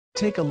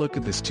Take a look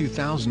at this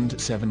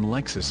 2007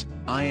 Lexus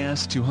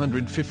IS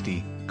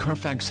 250.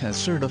 Carfax has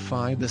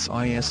certified this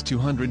IS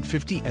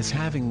 250 as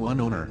having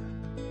one owner.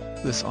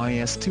 This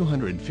IS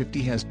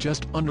 250 has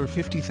just under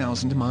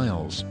 50,000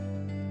 miles.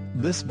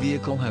 This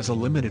vehicle has a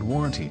limited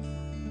warranty.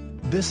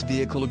 This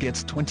vehicle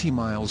gets 20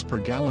 miles per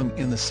gallon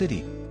in the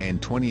city,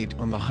 and 28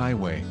 on the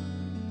highway.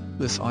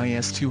 This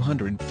IS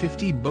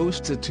 250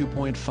 boasts a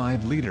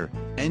 2.5-liter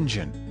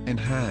engine, and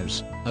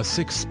has a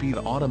 6-speed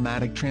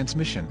automatic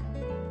transmission.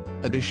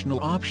 Additional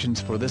options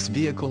for this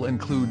vehicle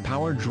include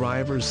power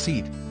driver's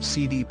seat,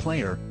 CD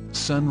player,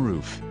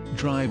 sunroof,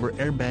 driver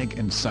airbag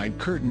and side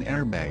curtain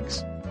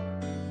airbags.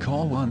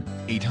 Call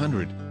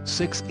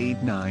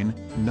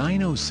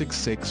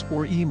 1-800-689-9066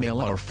 or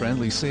email our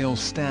friendly sales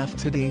staff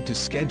today to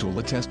schedule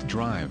a test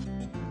drive.